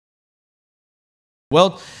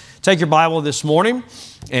Well, take your Bible this morning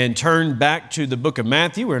and turn back to the book of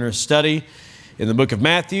Matthew. We're in our study in the book of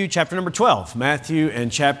Matthew, chapter number 12. Matthew and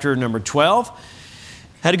chapter number 12.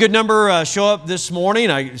 Had a good number show up this morning.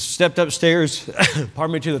 I stepped upstairs, to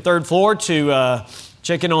the third floor to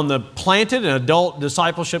check in on the Planted and Adult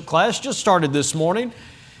Discipleship class. Just started this morning.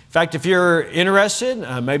 In fact, if you're interested,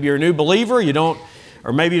 maybe you're a new believer,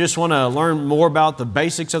 or maybe you just want to learn more about the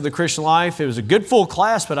basics of the Christian life. It was a good full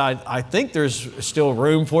class, but I think there's still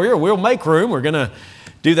room for you. We'll make room. We're going to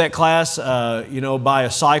do that class, by a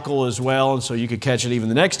cycle as well, and so you could catch it even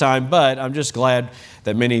the next time. But I'm just glad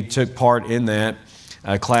that many took part in that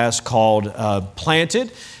class called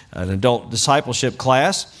Planted, an adult discipleship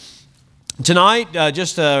class. Tonight,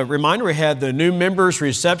 just a reminder, we had the new members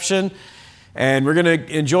reception. And we're going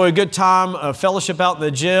to enjoy a good time of fellowship out in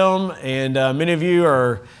the gym. And many of you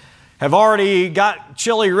have already got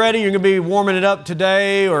chili ready. You're going to be warming it up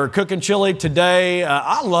today or cooking chili today.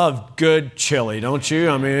 I love good chili, don't you?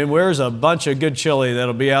 I mean, there's a bunch of good chili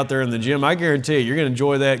that'll be out there in the gym. I guarantee you're going to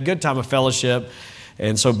enjoy that. Good time of fellowship.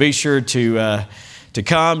 And so be sure to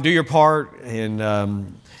come, do your part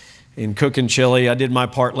in cooking chili. I did my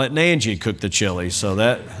part letting Angie cook the chili. So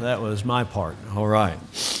that was my part. All right.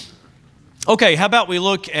 Okay, how about we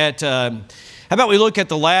look at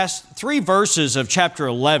the last three verses of chapter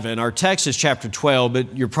 11. Our text is chapter 12,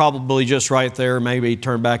 but you're probably just right there. Maybe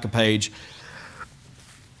turn back a page.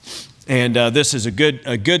 And this is a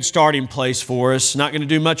good starting place for us. Not going to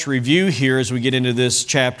do much review here as we get into this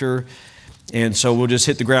chapter, and so we'll just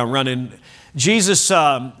hit the ground running. Jesus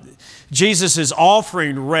is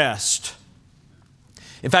offering rest.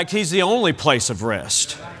 In fact, He's the only place of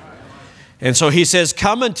rest. And so He says,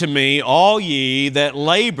 "Come unto me, all ye that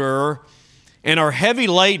labor and are heavy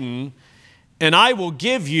laden, and I will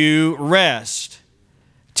give you rest.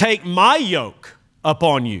 Take my yoke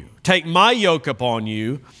upon you. Take my yoke upon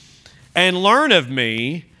you, and learn of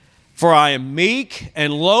me, for I am meek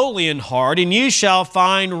and lowly in heart, and ye shall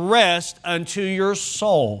find rest unto your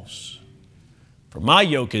souls. For my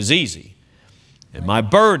yoke is easy, and my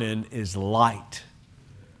burden is light."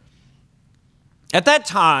 At that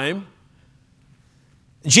time,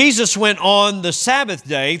 Jesus went on the Sabbath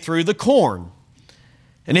day through the corn,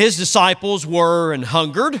 and His disciples were an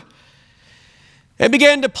hungered, and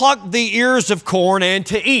began to pluck the ears of corn and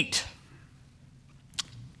to eat.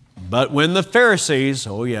 But when the Pharisees,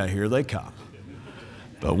 here they come.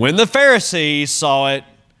 But when the Pharisees saw it,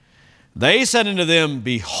 they said unto them,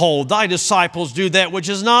 "Behold, thy disciples do that which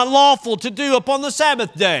is not lawful to do upon the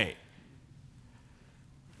Sabbath day."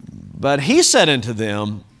 But He said unto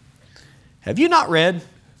them, "Have you not read?"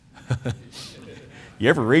 You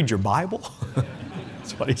ever read your Bible?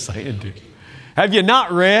 That's what He's saying to you. Have you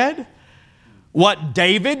not read what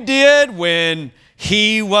David did when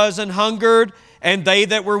he was an hungered and they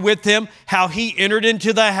that were with him, how he entered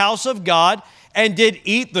into the house of God and did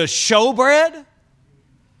eat the showbread,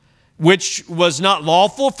 which was not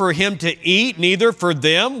lawful for him to eat, neither for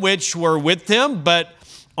them which were with him, but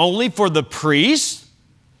only for the priests?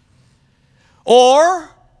 Or,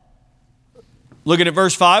 looking at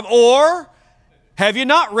verse 5, or have you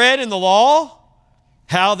not read in the law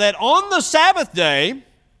how that on the Sabbath day,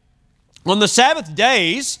 on the Sabbath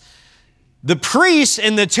days, the priests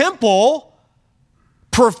in the temple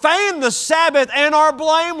profane the Sabbath and are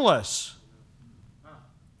blameless?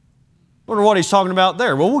 Wonder what he's talking about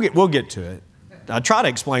there. Well, we'll get to it. I try to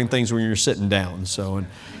explain things when you're sitting down. And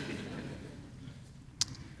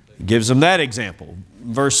he gives them that example.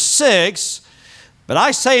 Verse 6, "But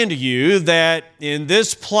I say unto you that in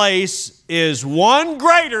this place is one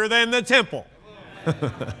greater than the temple."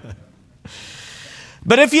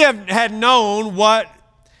 "But if ye had known what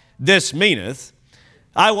this meaneth,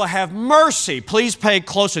 I will have mercy." Please pay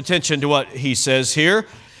close attention to what he says here.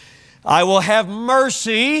 I will have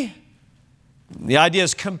mercy. The idea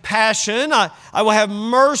is compassion. I will have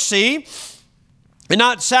mercy and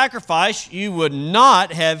not sacrifice. You would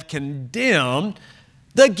not have condemned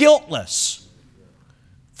the guiltless.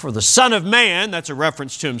 For the Son of Man, that's a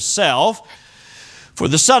reference to Himself, for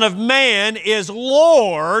the Son of Man is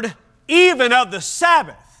Lord even of the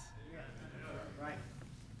Sabbath.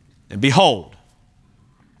 And behold,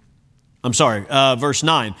 verse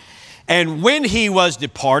 9, "And when He was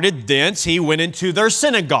departed thence, He went into their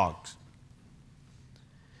synagogues.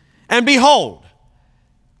 And behold,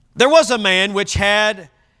 there was a man which had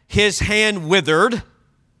his hand withered,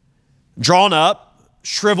 drawn up,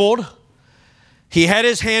 shriveled. He had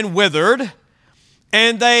his hand withered,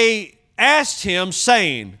 and they asked Him,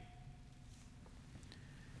 saying,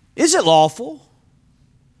 Is it lawful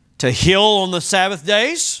to heal on the Sabbath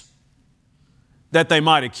days? That they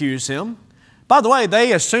might accuse Him. By the way,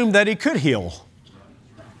 they assumed that he could heal.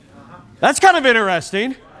 That's kind of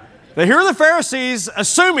interesting. But here are the Pharisees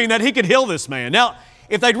assuming that he could heal this man. Now,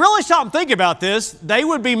 if they'd really stop and think about this, they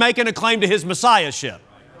would be making a claim to his messiahship.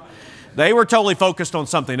 They were totally focused on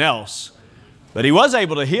something else. But he was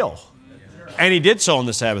able to heal. And he did so on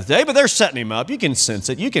the Sabbath day. But they're setting him up. You can sense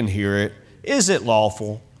it. You can hear it. Is it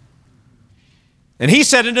lawful? And he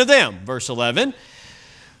said unto them, verse 11,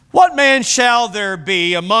 what man shall there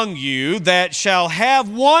be among you that shall have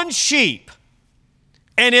one sheep,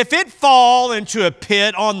 and if it fall into a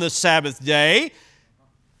pit on the Sabbath day,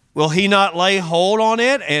 will he not lay hold on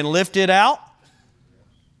it and lift it out?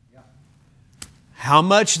 How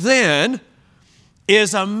much then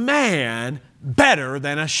is a man better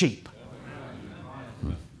than a sheep?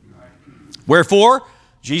 Wherefore,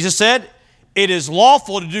 Jesus said, it is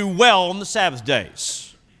lawful to do well on the Sabbath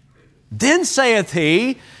days. Then saith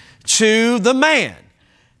he to the man,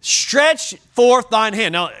 stretch forth thine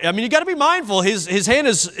hand. Now, I mean, you got to be mindful. His hand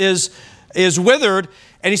is withered,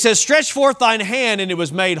 and he says, stretch forth thine hand, and it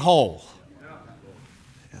was made whole.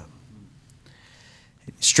 Yeah.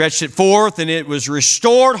 He stretched it forth, and it was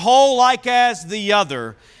restored whole like as the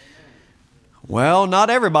other. Well,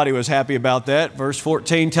 not everybody was happy about that. Verse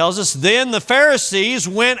 14 tells us, then the Pharisees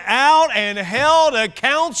went out and held a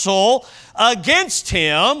council against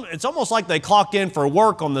him. It's almost like they clocked in for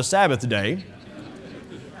work on the Sabbath day.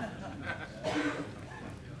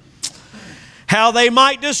 How they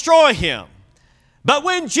might destroy him. But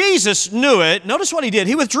when Jesus knew it, notice what he did.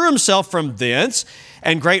 He withdrew himself from thence,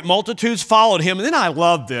 and great multitudes followed him. And then I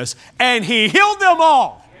love this. And he healed them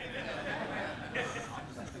all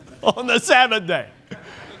on the Sabbath day.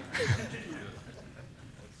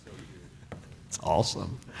 It's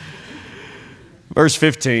awesome. Verse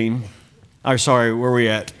 15. I'm sorry, where are we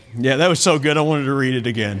at? Yeah, that was so good. I wanted to read it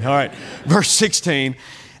again. All right. Verse 16.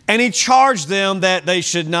 And he charged them that they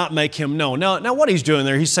should not make him known. Now what he's doing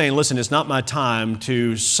there, he's saying, listen, it's not my time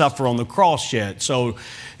to suffer on the cross yet. So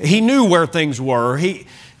he knew where things were.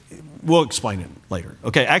 We'll explain it later.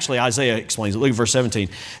 Okay, actually Isaiah explains it. Look at verse 17.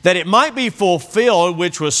 That it might be fulfilled,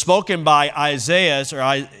 which was spoken by Isaiah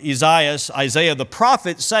the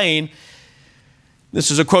prophet, saying, this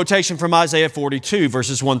is a quotation from Isaiah 42,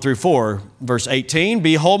 verses 1 through 4. Verse 18,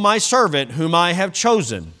 behold my servant whom I have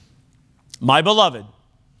chosen, my beloved,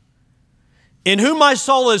 in whom my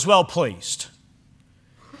soul is well pleased.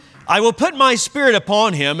 I will put my spirit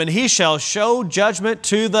upon him, and he shall show judgment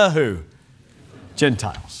to the who?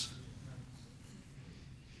 Gentiles.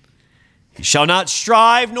 He shall not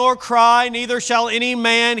strive nor cry, neither shall any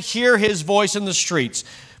man hear his voice in the streets.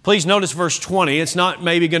 Please notice verse 20. It's not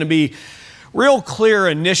maybe going to be real clear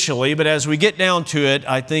initially, but as we get down to it,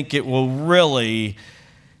 I think it will really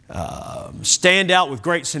stand out with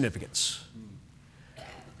great significance.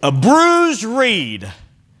 A bruised reed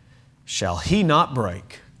shall he not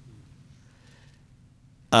break,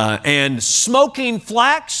 and smoking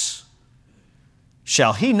flax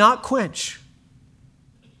shall he not quench,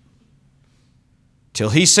 till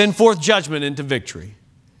he send forth judgment into victory.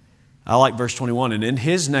 I like verse 21, and in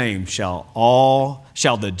his name shall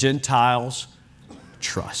the Gentiles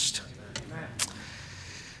trust.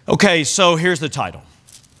 Okay, so here's the title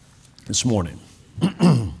this morning.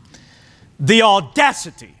 The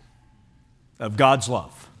audacity of God's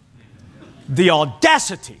love. The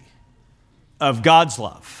audacity of God's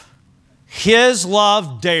love. His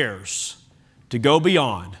love dares to go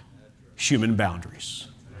beyond human boundaries.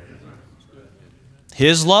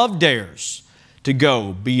 His love dares to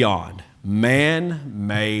go beyond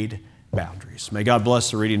man-made boundaries. May God bless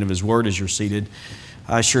the reading of His Word as you're seated.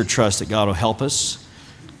 I sure trust that God will help us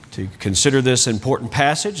to consider this important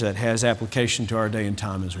passage that has application to our day and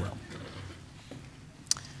time as well.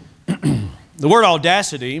 The word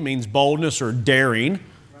audacity means boldness or daring.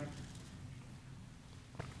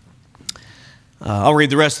 I'll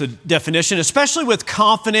read the rest of the definition. Especially with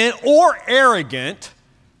confident or arrogant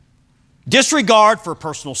disregard for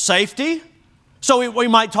personal safety. So we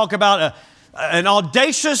might talk about an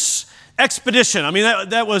audacious expedition. I mean,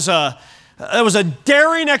 that was a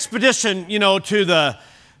daring expedition, to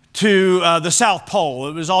the South Pole.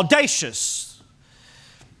 It was audacious.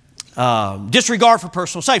 Disregard for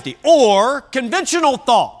personal safety, or conventional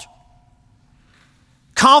thought.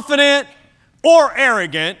 Confident or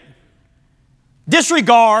arrogant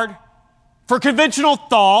disregard for conventional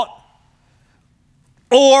thought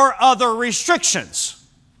or other restrictions.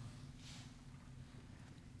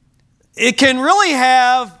 It can really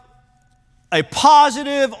have a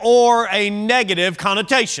positive or a negative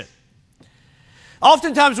connotation.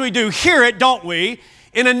 Oftentimes we do hear it, don't we,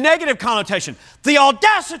 in a negative connotation. The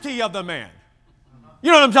audacity of the man.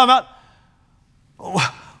 You know what I'm talking about?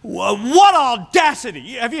 What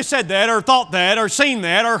audacity? Have you said that or thought that or seen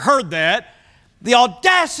that or heard that? The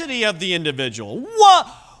audacity of the individual.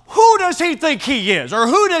 Who does he think he is? Or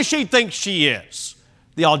who does she think she is?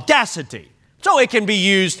 The audacity. So it can be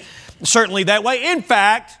used certainly that way. In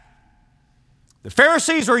fact, the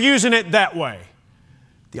Pharisees were using it that way.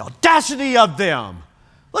 The audacity of them.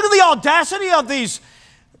 Look at the audacity of these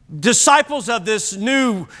disciples of this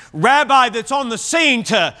new rabbi that's on the scene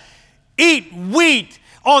to eat wheat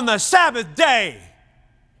on the Sabbath day.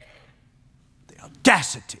 The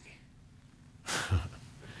audacity.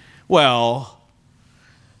 Well,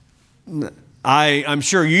 I'm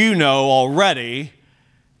sure you know already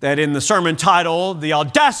that in the sermon title, The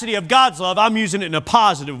Audacity of God's Love, I'm using it in a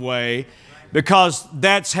positive way because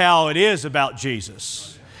that's how it is about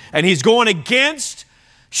Jesus. And he's going against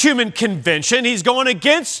human convention. He's going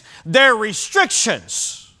against their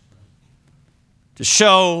restrictions to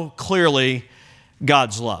show clearly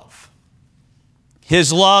God's love.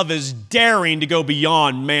 His love is daring to go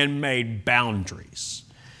beyond man-made boundaries.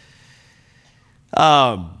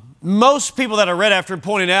 Most people that I read after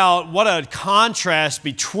pointed out what a contrast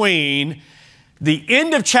between the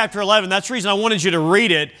end of chapter 11. That's the reason I wanted you to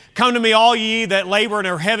read it. Come to me, all ye that labor and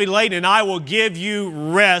are heavy laden, and I will give you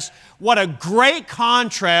rest. What a great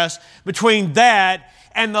contrast between that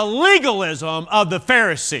and the legalism of the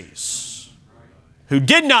Pharisees, who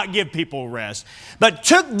did not give people rest, but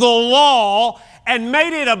took the law and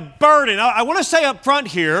made it a burden. I want to say up front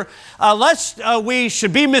here, lest we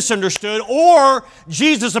should be misunderstood or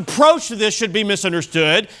Jesus' approach to this should be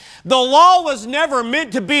misunderstood. The law was never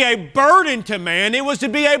meant to be a burden to man. It was to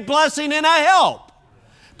be a blessing and a help.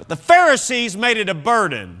 But the Pharisees made it a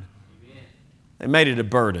burden. They made it a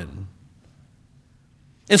burden.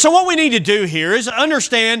 And so what we need to do here is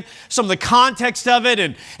understand some of the context of it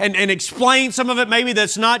and explain some of it maybe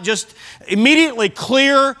that's not just immediately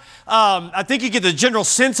clear. I think you get the general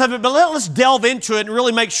sense of it, but let's delve into it and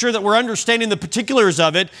really make sure that we're understanding the particulars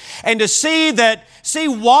of it and to see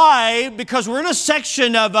why, because we're in a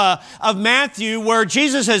section of Matthew where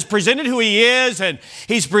Jesus has presented who he is and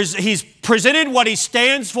he's presented what he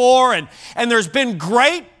stands for and there's been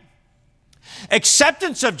great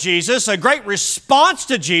acceptance of Jesus, a great response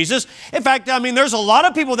to Jesus. In fact, there's a lot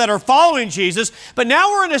of people that are following Jesus, but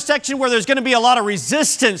now we're in a section where there's going to be a lot of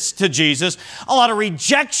resistance to Jesus, a lot of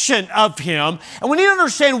rejection of him. And we need to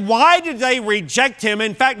understand, why did they reject him?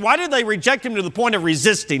 In fact, why did they reject him to the point of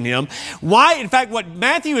resisting him? Why, in fact, what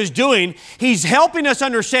Matthew is doing, he's helping us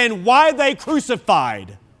understand why they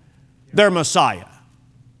crucified their Messiah.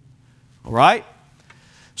 All right?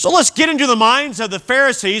 So let's get into the minds of the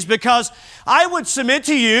Pharisees, because I would submit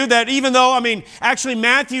to you that even though, actually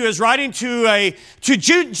Matthew is writing to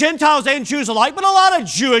Gentiles and Jews alike, but a lot of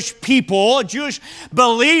Jewish people, Jewish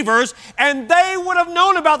believers, and they would have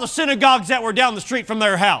known about the synagogues that were down the street from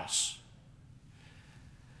their house.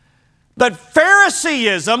 But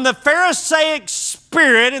Phariseeism, the Pharisaic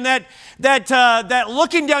spirit, and that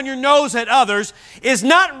looking down your nose at others is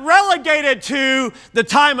not relegated to the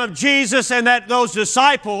time of Jesus and those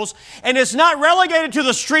disciples, and it's not relegated to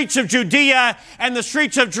the streets of Judea and the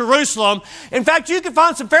streets of Jerusalem. In fact, you can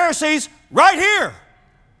find some Pharisees right here.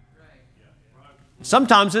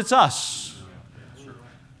 Sometimes it's us.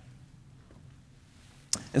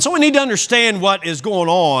 And so we need to understand what is going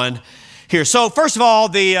on here. So first of all,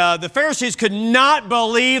 the Pharisees could not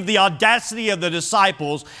believe the audacity of the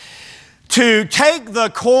disciples to take the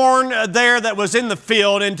corn there that was in the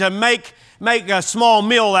field and to make a small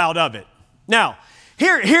meal out of it. Now,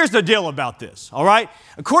 here's the deal about this, all right?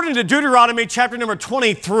 According to Deuteronomy chapter number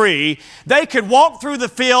 23, they could walk through the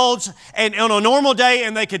fields and on a normal day,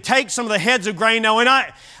 and they could take some of the heads of grain. Now, when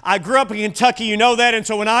I grew up in Kentucky, you know that, and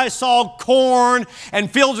so when I saw corn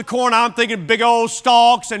and fields of corn, I'm thinking big old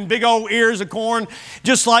stalks and big old ears of corn,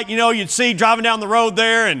 just like, you'd see driving down the road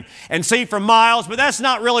there and see for miles, but that's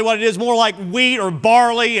not really what it is, more like wheat or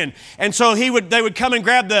barley, and so they would come and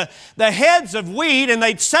grab the heads of wheat, and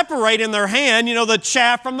they'd separate in their hand, the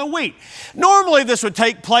chaff from the wheat. Normally, this would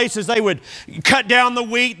take place as they would cut down the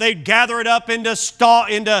wheat, they'd gather it up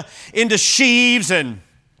into sheaves, and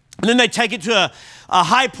then they'd take it to a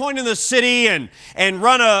high point in the city and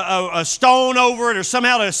run a stone over it or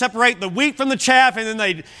somehow to separate the wheat from the chaff, and then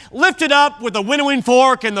they'd lift it up with a winnowing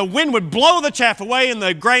fork, and the wind would blow the chaff away and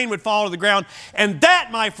the grain would fall to the ground. And that,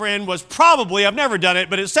 my friend, was probably, I've never done it,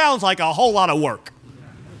 but it sounds like a whole lot of work.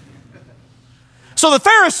 So the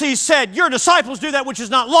Pharisees said, your disciples do that which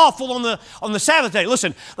is not lawful on the Sabbath day.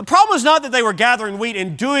 Listen, the problem is not that they were gathering wheat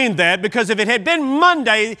and doing that, because if it had been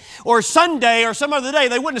Monday or Sunday or some other day,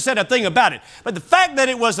 they wouldn't have said a thing about it. But the fact that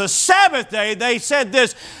it was a Sabbath day, they said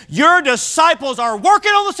this, your disciples are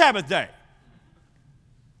working on the Sabbath day.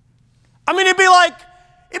 I mean, it'd be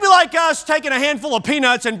like us taking a handful of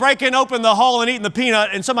peanuts and breaking open the hull and eating the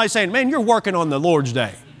peanut and somebody saying, man, you're working on the Lord's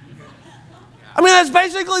day. I mean, that's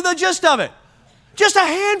basically the gist of it. Just a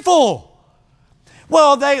handful.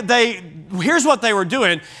 Well, here's what they were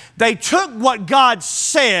doing. They took what God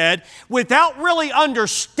said without really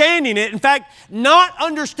understanding it. In fact, not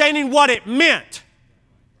understanding what it meant.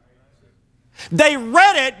 They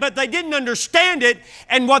read it, but they didn't understand it,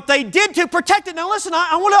 and what they did to protect it. Now listen,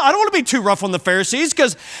 I don't want to be too rough on the Pharisees,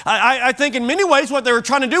 because I think in many ways what they were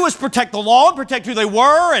trying to do was protect the law and protect who they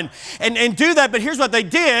were and do that. But here's what they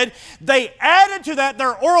did. They added to that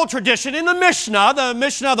their oral tradition in the Mishnah,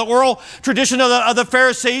 the oral tradition of the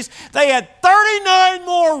Pharisees. They had 39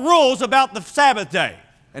 more rules about the Sabbath day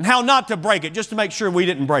and how not to break it, just to make sure we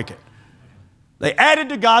didn't break it. They added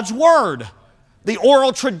to God's word, the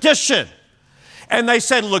oral tradition. And they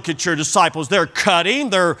said, look at your disciples. They're cutting,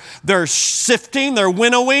 they're sifting, they're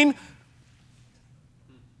winnowing.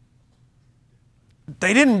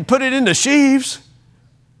 They didn't put it into sheaves.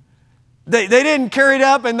 They didn't carry it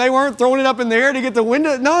up, and they weren't throwing it up in the air to get the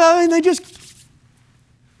window. No, I mean,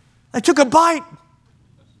 they took a bite.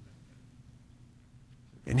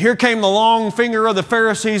 And here came the long finger of the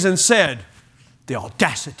Pharisees and said, the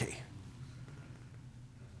audacity.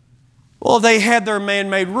 Well, they had their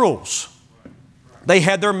man-made rules. They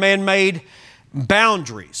had their man-made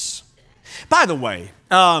boundaries. By the way,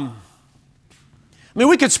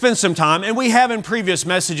 we could spend some time, and we have in previous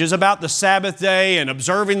messages, about the Sabbath day and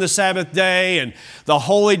observing the Sabbath day and the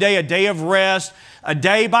holy day, a day of rest. A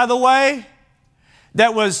day, by the way,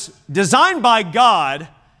 that was designed by God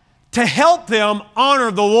to help them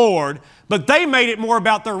honor the Lord, but they made it more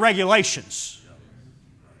about their regulations.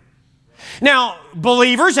 Now,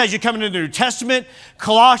 believers, as you come into the New Testament,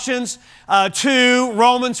 Colossians 2,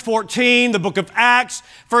 Romans 14, the book of Acts,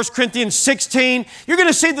 1 Corinthians 16, you're going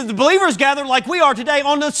to see that the believers gather like we are today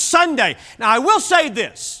on a Sunday. Now, I will say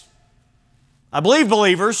this. I believe,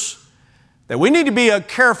 believers, that we need to be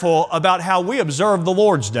careful about how we observe the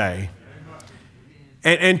Lord's day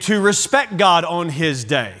and to respect God on His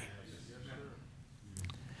day.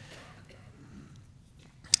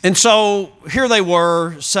 And so here they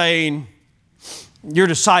were saying, your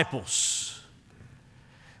disciples.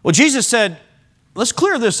 Well, Jesus said, let's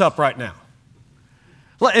clear this up right now.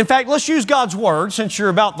 In fact, let's use God's word since you're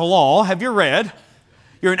about the law. Have you read?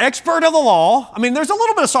 You're an expert of the law. I mean, there's a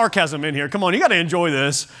little bit of sarcasm in here. Come on, you got to enjoy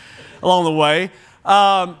this along the way.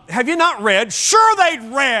 Have you not read? Sure,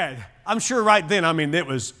 they'd read. I'm sure right then, I mean,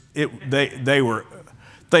 they were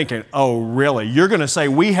thinking, oh, really? You're going to say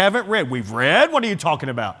we haven't read? We've read? What are you talking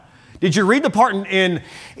about? Did you read the part in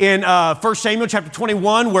 1 Samuel chapter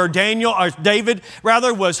 21 where David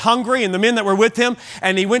was hungry and the men that were with him,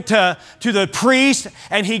 and he went to the priest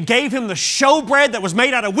and he gave him the showbread that was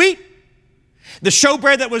made out of wheat? The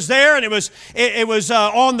showbread that was there, and it was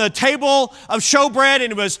on the table of showbread,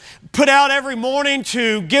 and it was put out every morning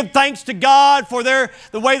to give thanks to God for the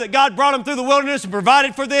way that God brought them through the wilderness and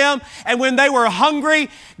provided for them. And when they were hungry,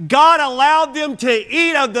 God allowed them to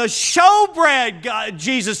eat of the showbread,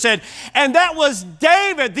 Jesus said. And that was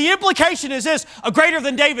David. The implication is this: a greater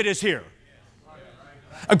than David is here.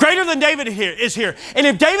 A greater than David is here. And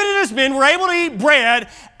if David and his men were able to eat bread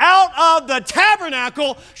out of the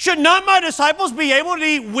tabernacle, should not my disciples be able to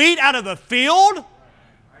eat wheat out of the field?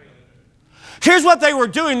 Here's what they were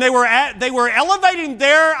doing. They were elevating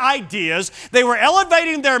their ideas. They were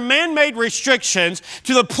elevating their man-made restrictions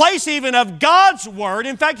to the place even of God's word.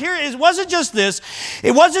 In fact, here it wasn't just this.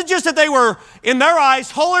 It wasn't just that they were, in their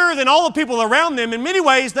eyes, holier than all the people around them. In many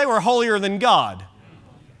ways, they were holier than God.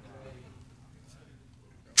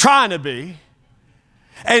 Trying to be.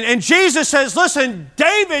 And Jesus says, listen,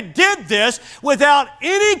 David did this without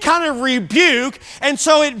any kind of rebuke, and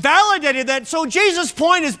so it validated that. So Jesus'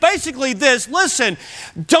 point is basically this: listen,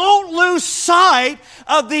 don't lose sight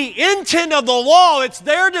of the intent of the law. It's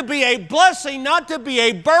there to be a blessing, not to be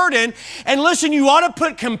a burden. And listen, you ought to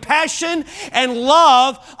put compassion and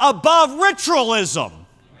love above ritualism.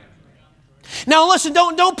 Now listen,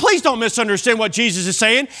 please don't misunderstand what Jesus is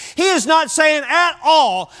saying. He is not saying at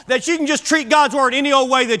all that you can just treat God's Word any old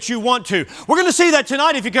way that you want to. We're going to see that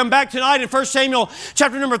tonight if you come back tonight in 1 Samuel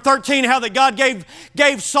chapter number 13, how that God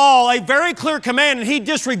gave Saul a very clear command and he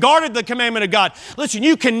disregarded the commandment of God. Listen,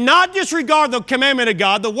 you cannot disregard the commandment of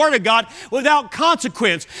God, the Word of God, without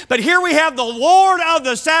consequence. But here we have the Lord of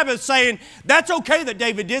the Sabbath saying, that's okay that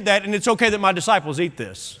David did that and it's okay that my disciples eat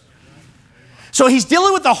this. So he's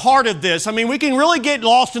dealing with the heart of this. I mean, we can really get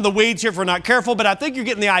lost in the weeds here if we're not careful, but I think you're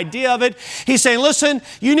getting the idea of it. He's saying, listen,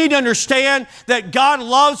 you need to understand that God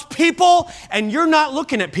loves people and you're not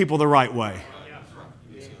looking at people the right way.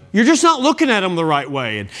 You're just not looking at them the right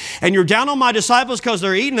way. And you're down on my disciples because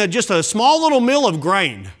they're eating just a small little meal of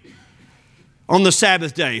grain on the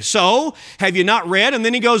Sabbath day. So, have you not read? And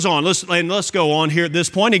then he goes on. Let's go on here at this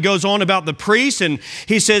point. He goes on about the priests, and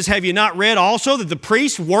he says, have you not read also that the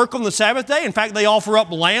priests work on the Sabbath day? In fact, they offer up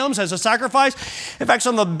lambs as a sacrifice. In fact,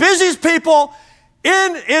 some of the busiest people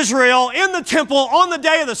in Israel, in the temple, on the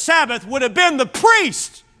day of the Sabbath would have been the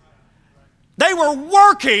priests. They were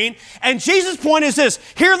working, and Jesus' point is this.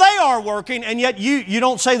 Here they are working, and yet you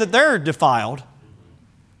don't say that they're defiled.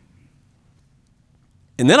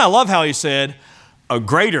 And then I love how he said, a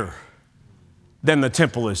greater than the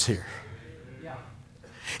temple is here.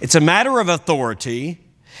 It's a matter of authority,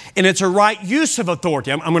 and it's a right use of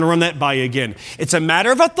authority. I'm going to run that by you again. It's a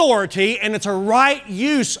matter of authority, and it's a right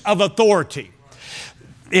use of authority.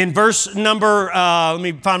 In verse number, let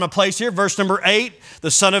me find my place here, verse number 8, the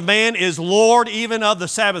Son of Man is Lord even of the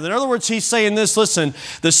Sabbath. In other words, he's saying this, listen,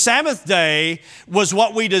 the Sabbath day was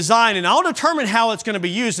what we designed, and I'll determine how it's going to be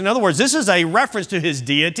used. In other words, this is a reference to his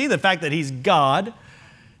deity, the fact that he's God,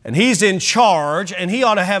 and he's in charge, and he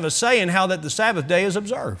ought to have a say in how that the Sabbath day is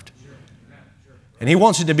observed. And he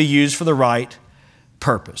wants it to be used for the right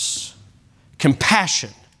purpose.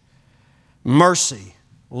 Compassion, mercy,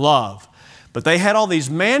 love. But they had all these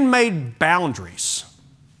man-made boundaries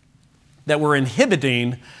that were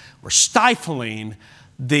inhibiting or stifling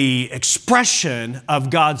the expression of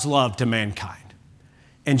God's love to mankind.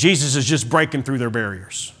 And Jesus is just breaking through their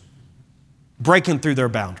barriers, breaking through their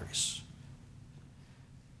boundaries.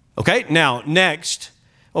 Okay, now next,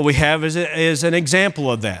 what we have is an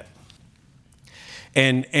example of that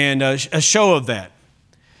and a show of that.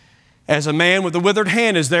 As a man with a withered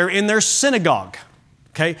hand is there in their synagogue.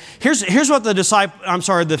 Okay, here's what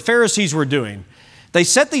the Pharisees were doing. They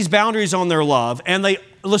set these boundaries on their love, and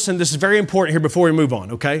listen, this is very important here before we move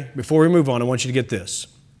on, okay? Before we move on, I want you to get this.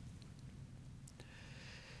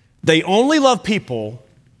 They only love people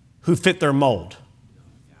who fit their mold.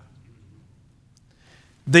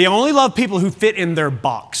 They only love people who fit in their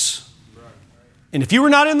box. And if you were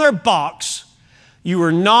not in their box, you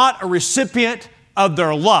were not a recipient of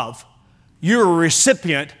their love. You were a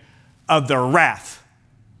recipient of their wrath.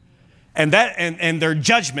 And their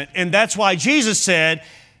judgment. And that's why Jesus said,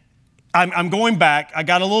 I'm going back. I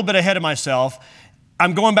got a little bit ahead of myself.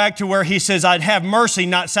 I'm going back to where he says, I'd have mercy,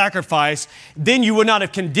 not sacrifice. Then you would not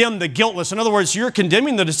have condemned the guiltless. In other words, you're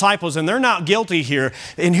condemning the disciples and they're not guilty here.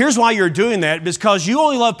 And here's why you're doing that. Because you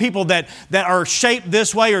only love people that are shaped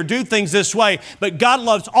this way or do things this way. But God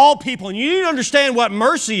loves all people. And you need to understand what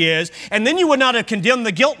mercy is. And then you would not have condemned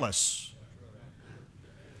the guiltless.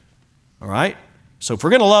 All right? So if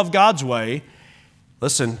we're going to love God's way,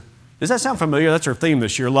 listen, does that sound familiar? That's our theme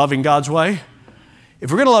this year, loving God's way.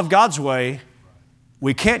 If we're going to love God's way,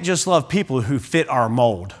 we can't just love people who fit our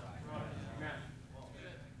mold.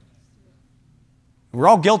 We're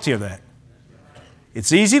all guilty of that.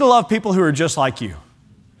 It's easy to love people who are just like you.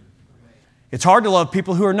 It's hard to love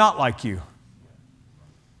people who are not like you.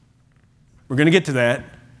 We're going to get to that.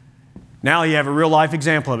 Now you have a real life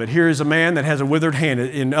example of it. Here is a man that has a withered hand.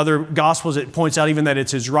 In other Gospels, it points out even that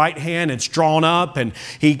it's his right hand. It's drawn up and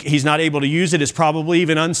he's not able to use it. It's probably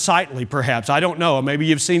even unsightly, perhaps. I don't know. Maybe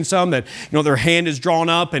you've seen some that, their hand is drawn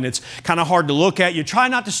up and it's kind of hard to look at. You try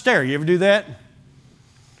not to stare. You ever do that?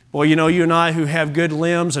 Well, you and I who have good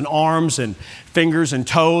limbs and arms and fingers and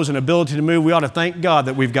toes and ability to move, we ought to thank God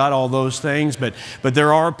that we've got all those things. But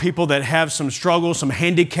there are people that have some struggles, some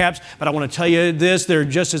handicaps. But I want to tell you this, they're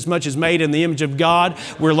just as much as made in the image of God.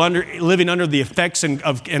 We're living under the effects and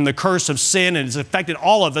the curse of sin, and it's affected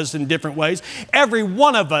all of us in different ways. Every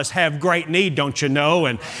one of us have great need, don't you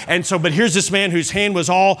know? But here's this man whose hand was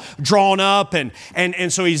all drawn up, and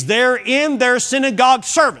so he's there in their synagogue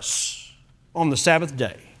service on the Sabbath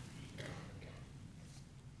day.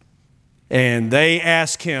 And they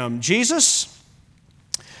ask him, Jesus,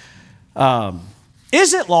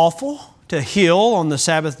 is it lawful to heal on the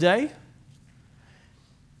Sabbath day?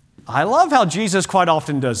 I love how Jesus quite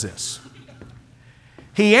often does this.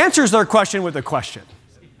 He answers their question with a question.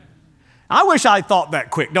 I wish I thought that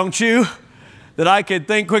quick, don't you? That I could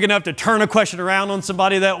think quick enough to turn a question around on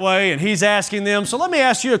somebody that way, and he's asking them. So let me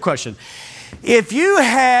ask you a question. If you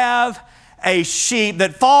have a sheep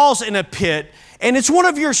that falls in a pit, and it's one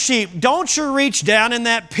of your sheep, don't you reach down in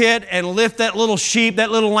that pit and lift that little sheep, that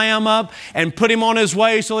little lamb up, and put him on his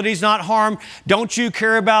way so that he's not harmed? Don't you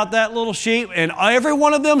care about that little sheep? And every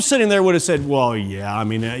one of them sitting there would have said, well, yeah,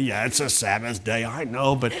 yeah, it's a Sabbath day, I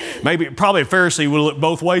know, but probably a Pharisee would have looked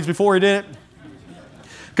both ways before he did it,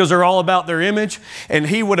 because they're all about their image, and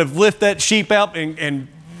he would have lifted that sheep up and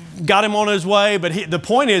got him on his way. But the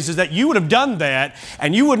point is that you would have done that,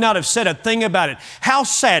 and you would not have said a thing about it. How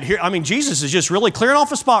sad here, Jesus is just really clearing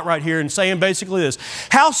off a spot right here and saying basically this.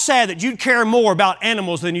 How sad that you'd care more about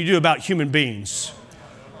animals than you do about human beings.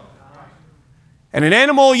 And an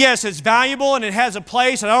animal, yes, it's valuable and it has a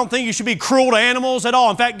place, and I don't think you should be cruel to animals at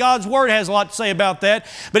all. In fact, God's Word has a lot to say about that.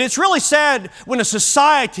 But it's really sad when a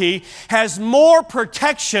society has more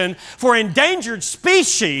protection for endangered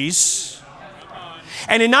species.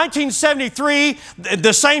 And in 1973,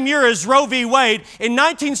 the same year as Roe v. Wade, in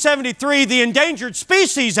 1973, the Endangered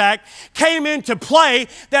Species Act came into play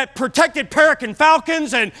that protected peregrine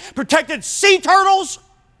falcons and protected sea turtles.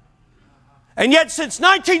 And yet since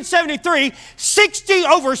 1973,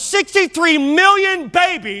 over 63 million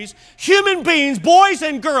babies, human beings, boys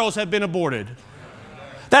and girls, have been aborted.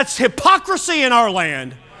 That's hypocrisy in our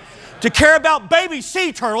land to care about baby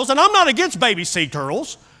sea turtles. And I'm not against baby sea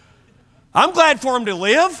turtles. I'm glad for them to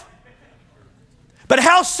live. But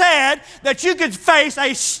how sad that you could face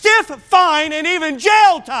a stiff fine and even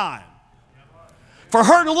jail time for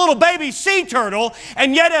hurting a little baby sea turtle,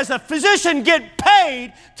 and yet as a physician get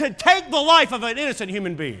paid to take the life of an innocent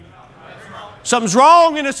human being. Something's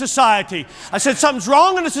wrong in a society. I said something's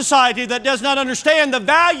wrong in a society that does not understand the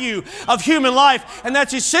value of human life, and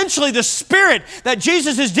that's essentially the spirit that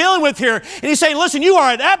Jesus is dealing with here. And he's saying, listen, you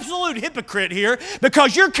are an absolute hypocrite here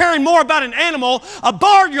because you're caring more about an animal, a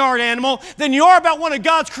barnyard animal, than you are about one of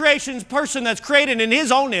God's creations, person that's created in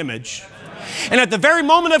His own image. And at the very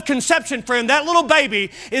moment of conception, friend, that little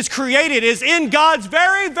baby is created, is in God's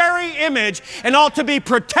very, very image, and ought to be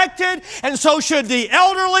protected, and so should the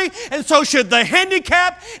elderly, and so should the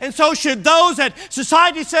handicapped, and so should those that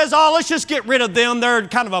society says, oh, let's just get rid of them. They're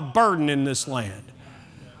kind of a burden in this land.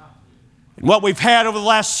 And what we've had over the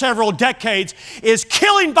last several decades is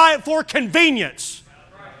killing for convenience.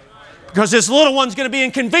 Because this little one's going to be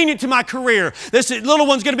inconvenient to my career. This little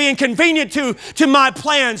one's going to be inconvenient to my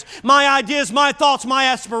plans, my ideas, my thoughts, my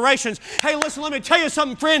aspirations. Hey, listen, let me tell you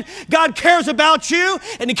something, friend. God cares about you,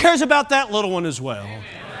 and He cares about that little one as well.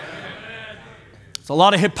 There's a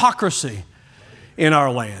lot of hypocrisy in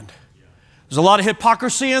our land. There's a lot of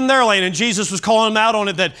hypocrisy in their land, and Jesus was calling them out on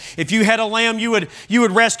it, that if you had a lamb, you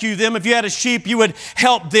would rescue them. If you had a sheep, you would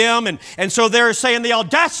help them. And so they're saying the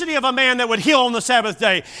audacity of a man that would heal on the Sabbath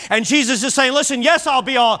day. And Jesus is saying, listen, yes, I'll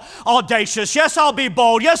be audacious. Yes, I'll be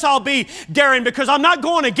bold. Yes, I'll be daring, because I'm not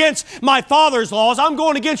going against my Father's laws. I'm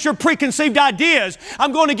going against your preconceived ideas.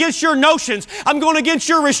 I'm going against your notions. I'm going against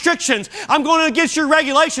your restrictions. I'm going against your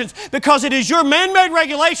regulations, because it is your man-made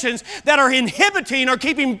regulations that are inhibiting or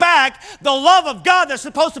keeping back the love of God that's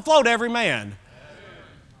supposed to flow to every man.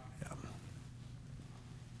 Yeah.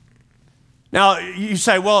 Now, you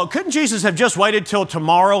say, well, couldn't Jesus have just waited till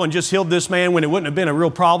tomorrow and just healed this man when it wouldn't have been a real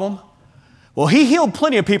problem? Well, He healed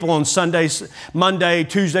plenty of people on Sundays, Monday,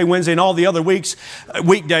 Tuesday, Wednesday, and all the other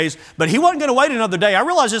weekdays, but He wasn't going to wait another day. I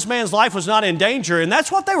realized this man's life was not in danger, and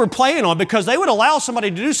that's what they were playing on, because they would allow somebody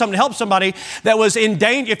to do something to help somebody that was in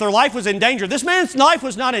danger, if their life was in danger. This man's life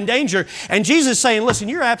was not in danger, and Jesus is saying, listen,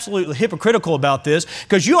 you're absolutely hypocritical about this,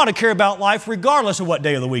 because you ought to care about life regardless of what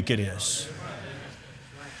day of the week it is.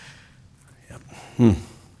 The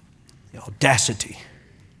audacity.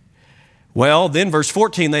 Well, then verse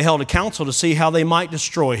 14, they held a council to see how they might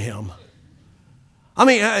destroy Him. I'm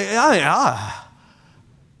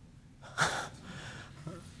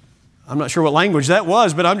not sure what language that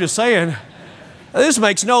was, but I'm just saying, this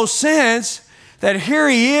makes no sense that here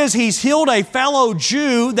He is, He's healed a fellow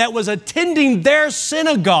Jew that was attending their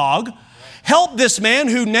synagogue, helped this man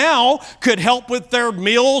who now could help with their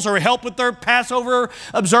meals or help with their Passover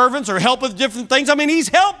observance or help with different things. He's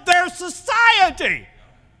helped their society.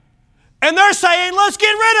 And they're saying, let's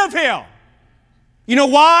get rid of Him. You know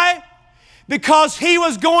why? Because He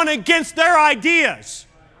was going against their ideas.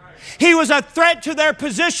 He was a threat to their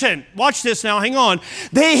position. Watch this now, hang on.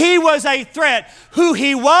 He was a threat. Who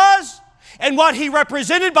He was and what He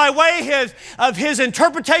represented by way of His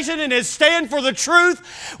interpretation and His stand for the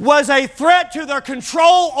truth was a threat to their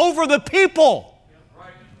control over the people.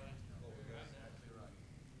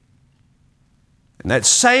 And that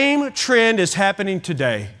same trend is happening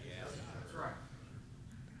today.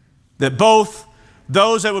 That both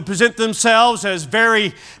those that would present themselves as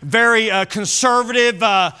very, very conservative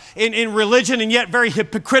in religion and yet very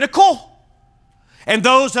hypocritical, and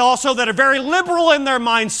those also that are very liberal in their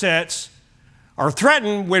mindsets are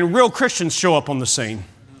threatened when real Christians show up on the scene.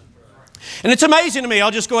 And it's amazing to me,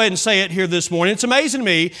 I'll just go ahead and say it here this morning, it's amazing to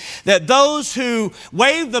me that those who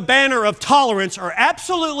wave the banner of tolerance are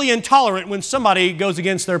absolutely intolerant when somebody goes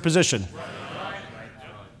against their position.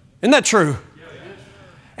 Isn't that true?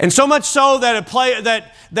 And so much so that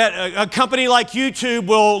a company like YouTube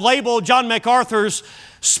will label John MacArthur's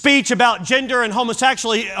speech about gender and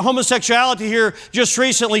homosexuality here just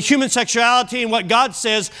recently, human sexuality and what God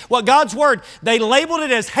says, what God's Word, they labeled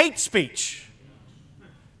it as hate speech.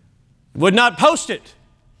 Would not post it.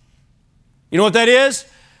 You know what that is?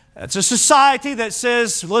 That's a society that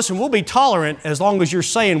says, listen, we'll be tolerant as long as you're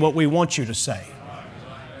saying what we want you to say.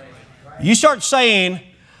 You start saying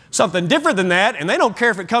something different than that, and they don't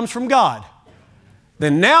care if it comes from God,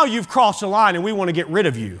 then now you've crossed the line and we want to get rid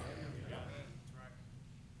of you.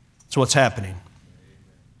 That's what's happening.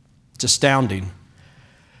 It's astounding.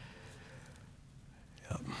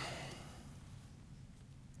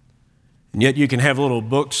 And yet you can have little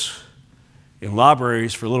books in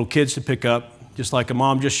libraries for little kids to pick up, just like a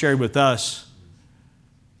mom just shared with us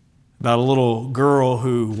about a little girl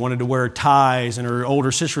who wanted to wear ties, and her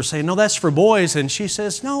older sister was saying, no, that's for boys. And she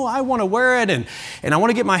says, no, I want to wear it, and I want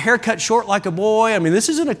to get my hair cut short like a boy. I mean, this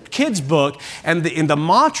isn't a kid's book. And the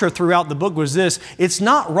mantra throughout the book was this: it's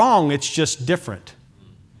not wrong, it's just different.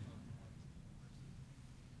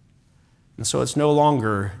 And so it's no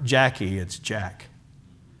longer Jackie, it's Jack.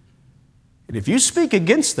 And if you speak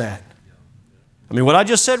against that, I mean, what I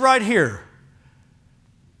just said right here,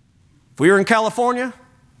 if we were in California,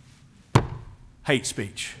 hate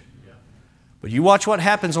speech. But you watch what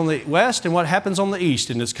happens on the west and what happens on the east,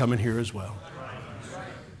 and it's coming here as well.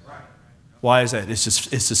 Why is that? It's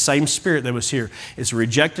the same spirit that was here. It's a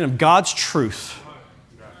rejection of God's truth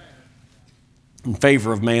in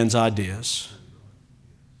favor of man's ideas.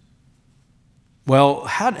 Well,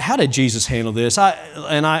 how did Jesus handle this?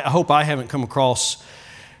 I hope I haven't come across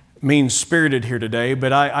mean-spirited here today,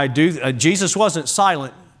 but Jesus wasn't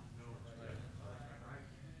silent.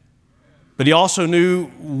 But he also knew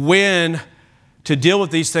when to deal with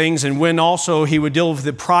these things and when also he would deal with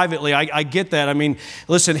it privately. I get that. I mean,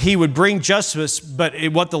 listen, he would bring justice, but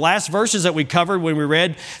what the last verses that we covered when we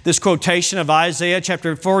read this quotation of Isaiah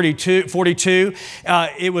chapter 42,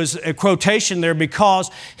 it was a quotation there because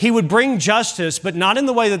he would bring justice, but not in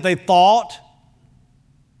the way that they thought.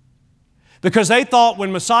 Because they thought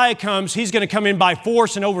when Messiah comes, he's going to come in by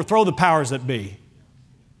force and overthrow the powers that be.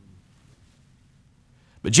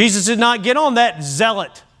 But Jesus did not get on that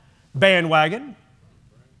zealot bandwagon.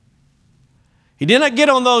 He did not get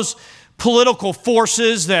on those political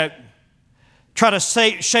forces that try to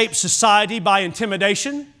shape society by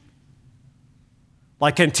intimidation,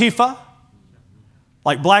 like Antifa,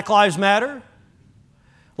 like Black Lives Matter,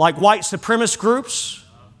 like white supremacist groups.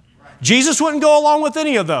 Jesus wouldn't go along with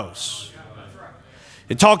any of those.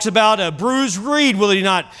 It talks about a bruised reed. What does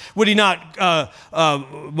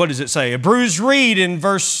it say? A bruised reed in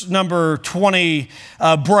verse number 20,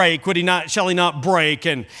 break. Shall he not break?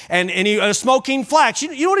 And a smoking flax.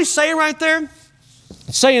 You know what he's saying right there?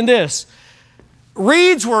 He's saying this.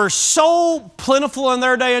 Reeds were so plentiful in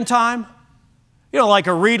their day and time. You know, like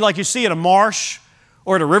a reed like you see at a marsh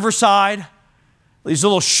or at a riverside. These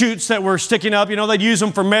little shoots that were sticking up, they'd use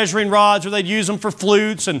them for measuring rods or they'd use them for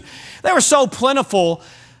flutes, and they were so plentiful.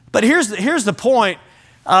 But here's the point.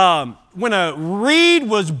 When a reed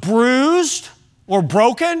was bruised or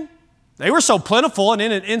broken, they were so plentiful and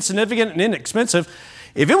insignificant and inexpensive.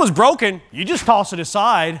 If it was broken, you just toss it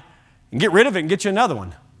aside and get rid of it and get you another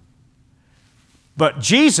one. But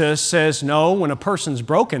Jesus says, no, when a person's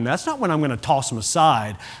broken, that's not when I'm going to toss them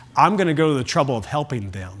aside. I'm going to go to the trouble of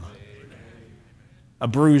helping them. A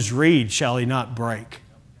bruised reed shall he not break.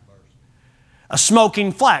 A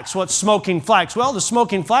smoking flax. What's smoking flax? Well, the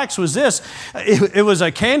smoking flax was this. It was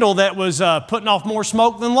a candle that was putting off more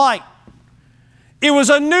smoke than light. It was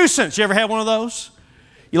a nuisance. You ever had one of those?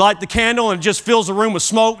 You light the candle and it just fills the room with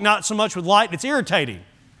smoke, not so much with light. It's irritating.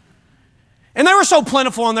 And they were so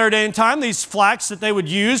plentiful in their day and time, these flax that they would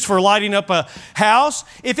use for lighting up a house.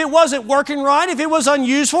 If it wasn't working right, if it was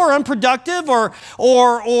unuseful or unproductive or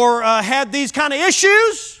had these kind of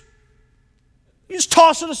issues, you just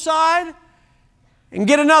toss it aside and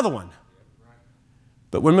get another one.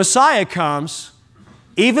 But when Messiah comes,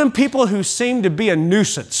 even people who seem to be a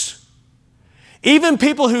nuisance, even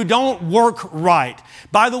people who don't work right,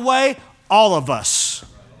 by the way, all of us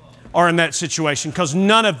are in that situation because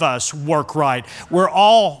none of us work right. We're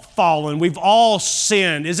all fallen. We've all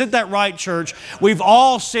sinned. Isn't that right, church? We've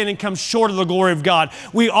all sinned and come short of the glory of God.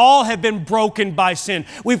 We all have been broken by sin.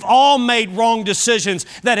 We've all made wrong decisions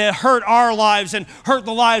that have hurt our lives and hurt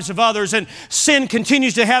the lives of others. And sin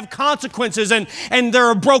continues to have consequences. And there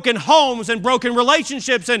are broken homes and broken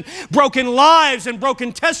relationships and broken lives and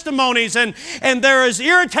broken testimonies. And there is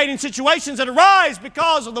irritating situations that arise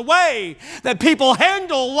because of the way that people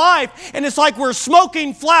handle life. And it's like we're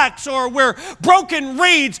smoking flax or we're broken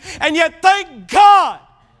reeds. And yet, thank God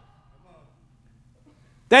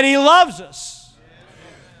that He loves us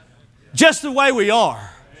just the way we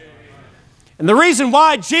are. And the reason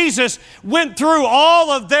why Jesus went through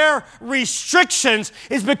all of their restrictions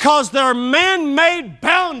is because their man-made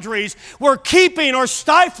boundaries were keeping or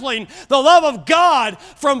stifling the love of God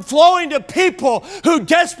from flowing to people who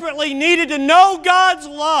desperately needed to know God's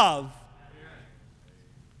love.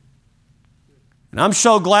 And I'm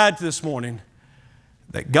so glad this morning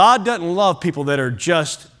that God doesn't love people that are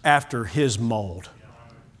just after His mold.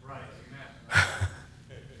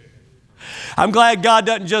 I'm glad God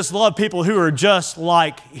doesn't just love people who are just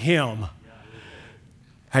like Him.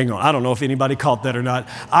 Hang on, I don't know if anybody caught that or not.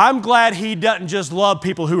 I'm glad He doesn't just love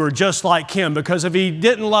people who are just like Him, because if He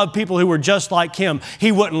didn't love people who were just like Him,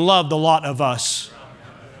 He wouldn't love the lot of us.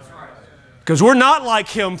 Because we're not like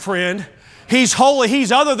Him, friend. He's holy.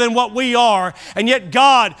 He's other than what we are. And yet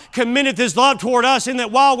God commended His love toward us in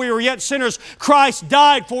that while we were yet sinners, Christ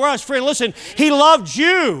died for us. Friend, listen, He loved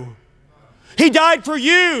you. He died for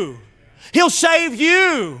you. He'll save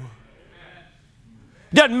you.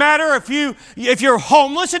 Doesn't matter if you're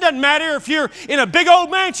homeless. It doesn't matter if you're in a big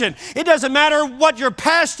old mansion. It doesn't matter what your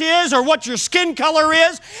past is or what your skin color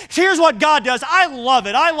is. Here's what God does. I love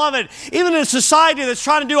it. I love it. Even in a society that's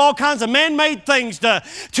trying to do all kinds of man-made things to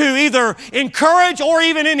either encourage or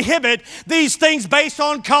even inhibit these things based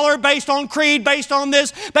on color, based on creed, based on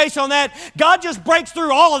this, based on that. God just breaks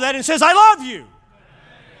through all of that and says, I love you.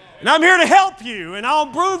 And I'm here to help you, and I'll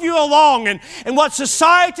move you along. And what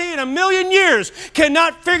society in a million years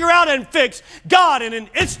cannot figure out and fix, God in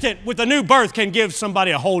an instant with a new birth can give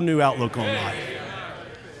somebody a whole new outlook on life.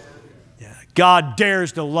 Yeah. God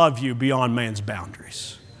dares to love you beyond man's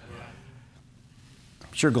boundaries.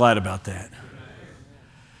 I'm sure glad about that.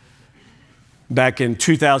 Back in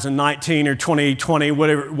 2019 or 2020,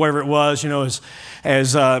 whatever it was,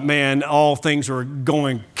 as all things were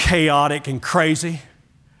going chaotic and crazy.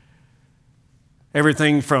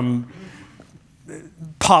 Everything from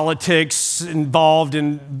politics involved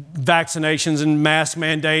in vaccinations and mask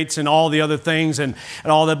mandates and all the other things and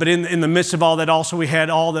all that. But in the midst of all that, also we had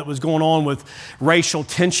all that was going on with racial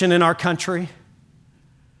tension in our country.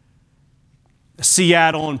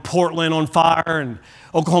 Seattle and Portland on fire, and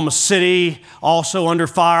Oklahoma City also under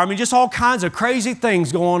fire. I mean, just all kinds of crazy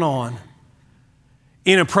things going on.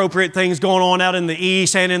 Inappropriate things going on out in the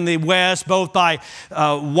east and in the west, both by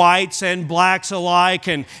whites and blacks alike,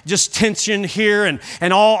 and just tension here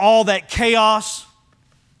and all that chaos.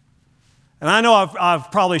 And I know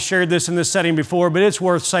I've probably shared this in this setting before, but it's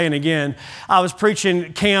worth saying again. I was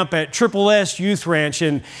preaching camp at Triple S Youth Ranch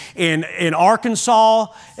in Arkansas,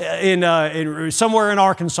 somewhere in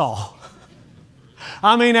Arkansas.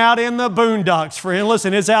 I mean, out in the boondocks, friend.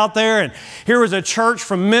 Listen, it's out there. And here was a church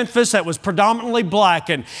from Memphis that was predominantly black.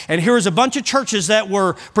 And here was a bunch of churches that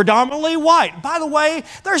were predominantly white. By the way,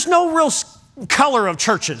 there's no real color of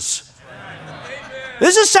churches.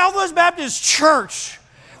 This is Southwest Baptist Church.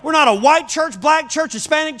 We're not a white church, black church,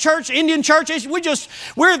 Hispanic church, Indian church. We're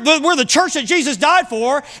the church that Jesus died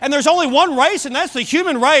for, and there's only one race, and that's the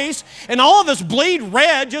human race. And all of us bleed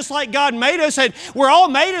red, just like God made us, and we're all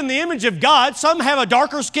made in the image of God. Some have a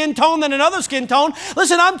darker skin tone than another skin tone.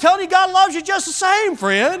 Listen, I'm telling you, God loves you just the same,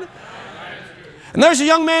 friend. And there's a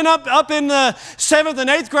young man up in the 7th and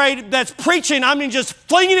 8th grade that's preaching, just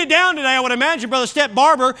flinging it down today, I would imagine, Brother Step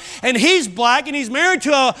Barber. And he's black, and he's married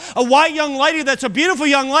to a white young lady that's a beautiful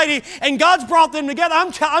young lady, and God's brought them together.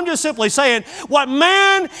 I'm just simply saying, what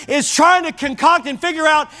man is trying to concoct and figure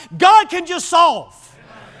out, God can just solve.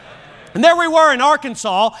 And there we were in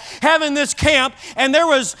Arkansas having this camp, and there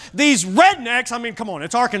was these rednecks. Come on,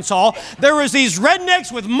 it's Arkansas. There was these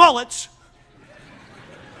rednecks with mullets.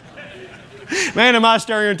 Man, am I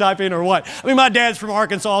stereotyping or what? I mean, my dad's from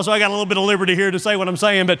Arkansas, so I got a little bit of liberty here to say what I'm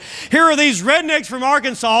saying. But here are these rednecks from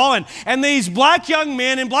Arkansas and these black young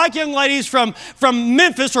men and black young ladies from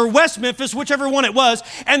Memphis or West Memphis, whichever one it was,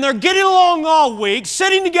 and they're getting along all week,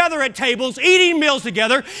 sitting together at tables, eating meals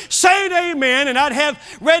together, saying amen. And I'd have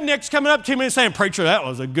rednecks coming up to me and saying, "Preacher, that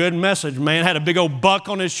was a good message, man." Had a big old buck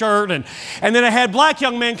on his shirt. And then I had black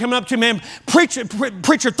young men coming up to me and,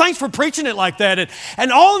 "Preacher, thanks for preaching it like that."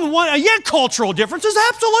 And all in one, cultural differences,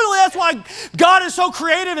 absolutely. That's why God is so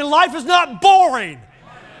creative and life is not boring.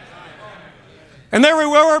 And they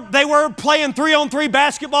were playing 3-on-3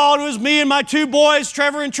 basketball, and it was me and my two boys,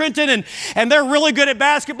 Trevor and Trenton, and they're really good at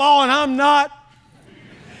basketball, and I'm not.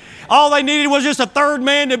 All they needed was just a third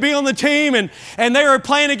man to be on the team, and they were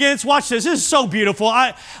playing against, watch this is so beautiful.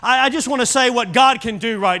 I just want to say what God can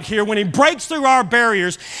do right here when He breaks through our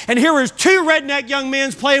barriers. And here was two redneck young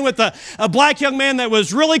men playing with a black young man that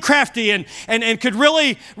was really crafty and could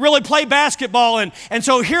really play basketball. And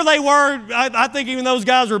so here they were, I think even those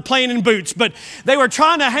guys were playing in boots, but they were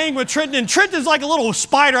trying to hang with Trenton, and Trenton's like a little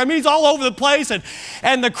spider. I mean, he's all over the place,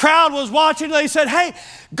 and the crowd was watching, and they said, "Hey,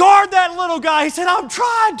 guard that little guy." He said, "I'm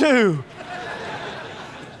trying to."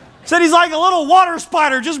 Said he's like a little water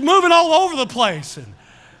spider just moving all over the place. And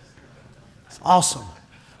it's awesome.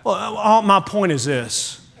 Well, my point is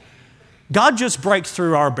this. God just breaks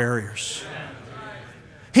through our barriers.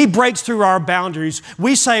 He breaks through our boundaries.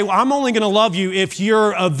 We say, well, I'm only going to love you if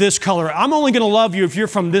you're of this color. I'm only going to love you if you're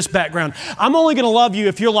from this background. I'm only going to love you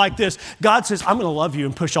if you're like this. God says, I'm going to love you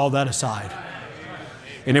and push all that aside.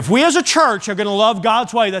 And if we as a church are going to love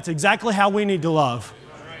God's way, that's exactly how we need to love.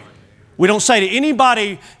 We don't say to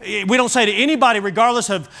anybody, regardless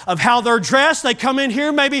of how they're dressed, they come in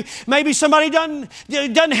here, maybe somebody doesn't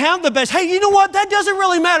have the best. Hey, you know what? That doesn't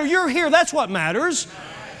really matter. You're here. That's what matters.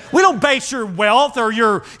 We don't base your wealth or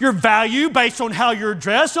your value based on how you're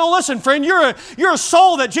dressed. No, listen, friend, you're a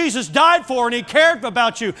soul that Jesus died for, and He cared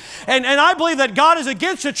about you. And I believe that God is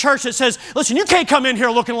against a church that says, listen, you can't come in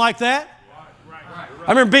here looking like that.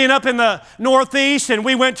 I remember being up in the Northeast, and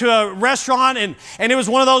we went to a restaurant, and it was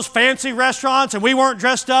one of those fancy restaurants, and we weren't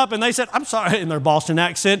dressed up, and they said, "I'm sorry," in their Boston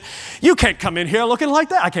accent, "you can't come in here looking like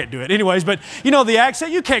that." I can't do it anyways, but you know the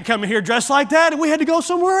accent, "You can't come in here dressed like that," and we had to go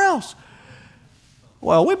somewhere else.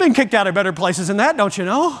 Well, we've been kicked out of better places than that, don't you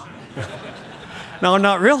know? No,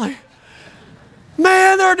 not really.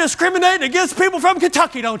 Man, they're discriminating against people from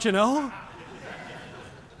Kentucky, don't you know?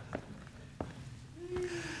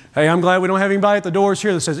 Hey, I'm glad we don't have anybody at the doors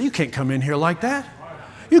here that says, "You can't come in here like that.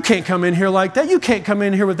 You can't come in here like that. You can't come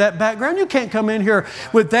in here with that background. You can't come in here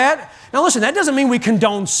with that." Now listen, that doesn't mean we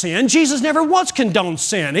condone sin. Jesus never once condoned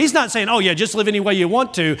sin. He's not saying, "Oh yeah, just live any way you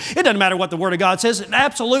want to. It doesn't matter what the Word of God says."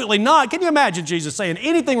 Absolutely not. Can you imagine Jesus saying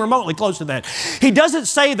anything remotely close to that? He doesn't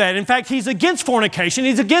say that. In fact, He's against fornication.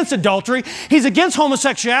 He's against adultery. He's against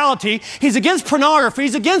homosexuality. He's against pornography.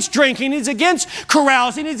 He's against drinking. He's against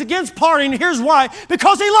carousing. He's against partying. Here's why.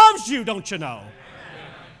 Because He loves you, don't you know?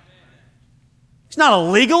 He's not a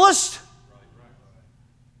legalist.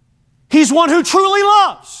 He's one who truly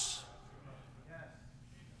loves.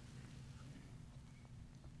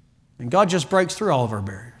 And God just breaks through all of our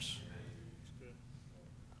barriers.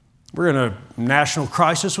 We're in a national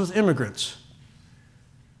crisis with immigrants.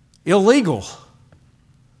 Illegal.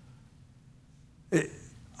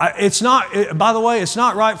 It's not, by the way, it's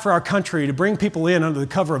not right for our country to bring people in under the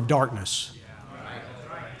cover of darkness.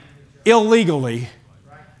 Illegally.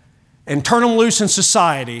 And turn them loose in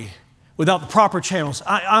society without the proper channels.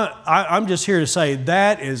 I'm just here to say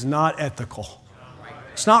that is not ethical.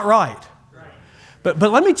 It's not right. But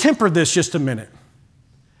let me temper this just a minute.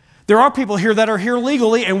 There are people here that are here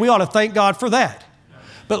legally, and we ought to thank God for that.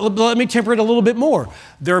 But let me temper it a little bit more.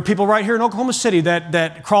 There are people right here in Oklahoma City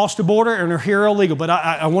that crossed the border and are here illegal. But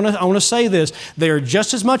I want to say this. They are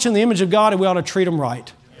just as much in the image of God, and we ought to treat them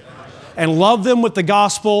right. And love them with the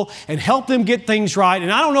gospel and help them get things right.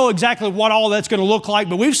 And I don't know exactly what all that's going to look like,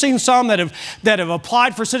 but we've seen some that have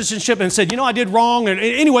applied for citizenship and said, you know, I did wrong. And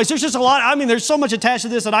anyways, there's just a lot. I mean, there's so much attached to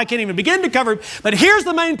this that I can't even begin to cover. But here's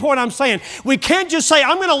the main point I'm saying. We can't just say,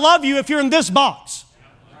 I'm going to love you if you're in this box.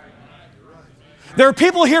 There are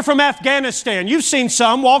people here from Afghanistan. You've seen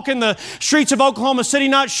some walk in the streets of Oklahoma City,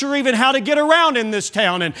 not sure even how to get around in this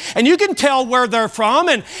town. And you can tell where they're from,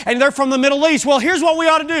 and they're from the Middle East. Well, here's what we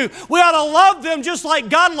ought to do. We ought to love them just like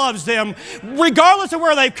God loves them, regardless of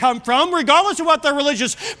where they've come from, regardless of what their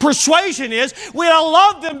religious persuasion is. We ought to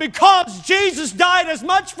love them because Jesus died as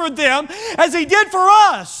much for them as He did for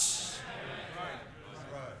us.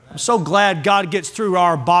 I'm so glad God gets through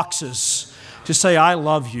our boxes to say, I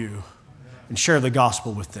love you, and share the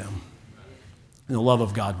gospel with them and the love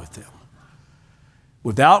of God with them.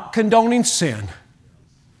 without condoning sin.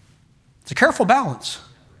 It's a careful balance.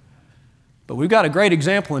 But we've got a great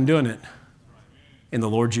example in doing it in the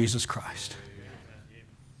Lord Jesus Christ.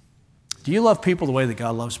 Do you love people the way that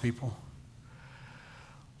God loves people?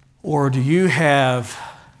 Or do you have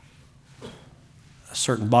a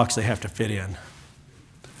certain box they have to fit in?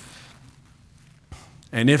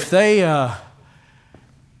 And if they've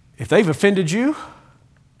offended you,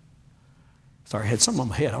 sorry, I had something on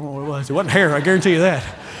my head. I don't know what it was. It wasn't hair, I guarantee you that.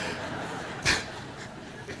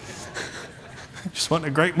 Just wasn't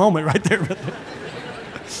a great moment right there.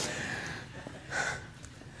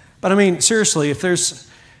 But I mean, seriously, if there's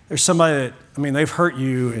somebody that, I mean, they've hurt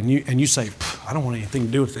you and you say, I don't want anything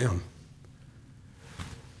to do with them.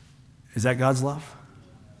 Is that God's love?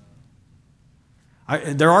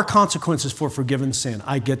 There are consequences for forgiven sin.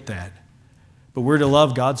 I get that. But we're to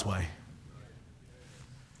love God's way.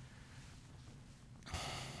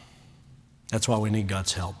 That's why we need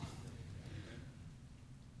God's help.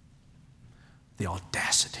 The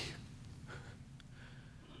audacity.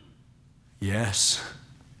 Yes.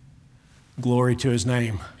 Glory to His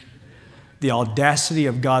name. The audacity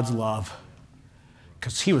of God's love.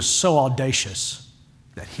 Because He was so audacious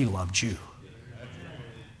that He loved you.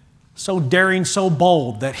 So daring, so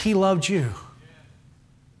bold that He loved you.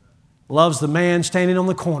 Loves the man standing on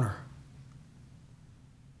the corner.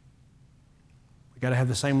 We got to have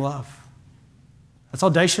the same love. That's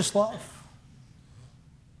audacious love.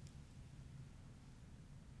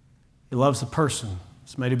 He loves the person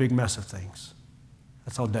that's made a big mess of things.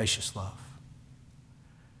 That's audacious love.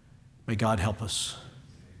 May God help us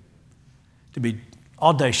to be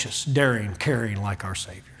audacious, daring, caring like our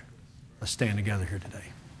Savior. Let's stand together here today.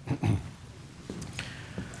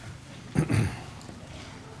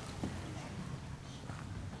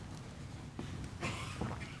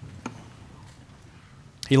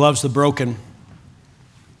 He loves the broken.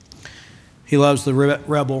 He loves the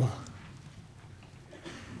rebel.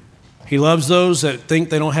 He loves those that think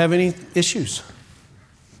they don't have any issues.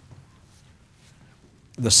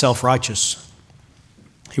 The self-righteous.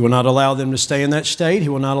 He will not allow them to stay in that state. He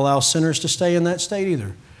will not allow sinners to stay in that state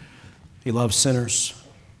either. He loves sinners.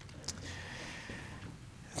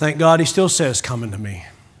 Thank God He still says, come unto me,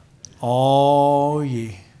 all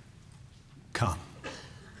ye come.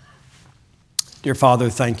 Dear Father,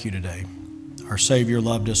 thank you today. Our Savior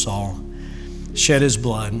loved us all, shed His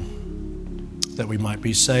blood that we might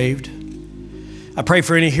be saved. I pray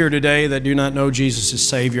for any here today that do not know Jesus as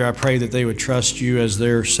Savior. I pray that they would trust you as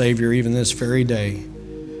their Savior even this very day,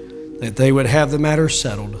 that they would have the matter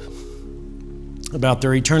settled about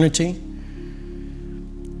their eternity.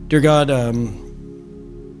 Dear God,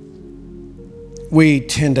 we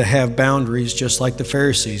tend to have boundaries just like the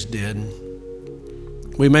Pharisees did.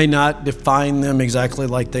 We may not define them exactly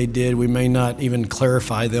like they did. We may not even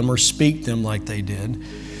clarify them or speak them like they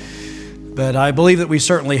did. But I believe that we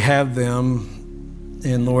certainly have them.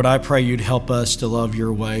 And Lord, I pray you'd help us to love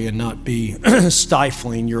your way and not be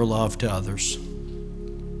stifling your love to others.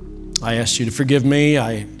 I ask you to forgive me.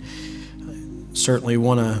 I certainly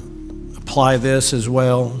want to apply this as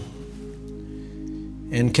well,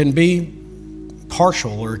 and can be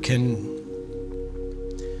partial or can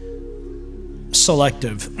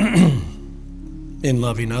selective in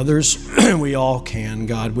loving others. We all can.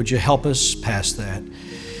 God, would you help us past that?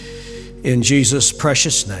 In Jesus'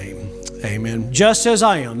 precious name, amen. Just as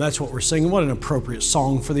I am. That's what we're singing. What an appropriate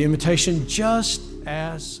song for the invitation. Just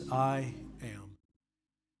as I am.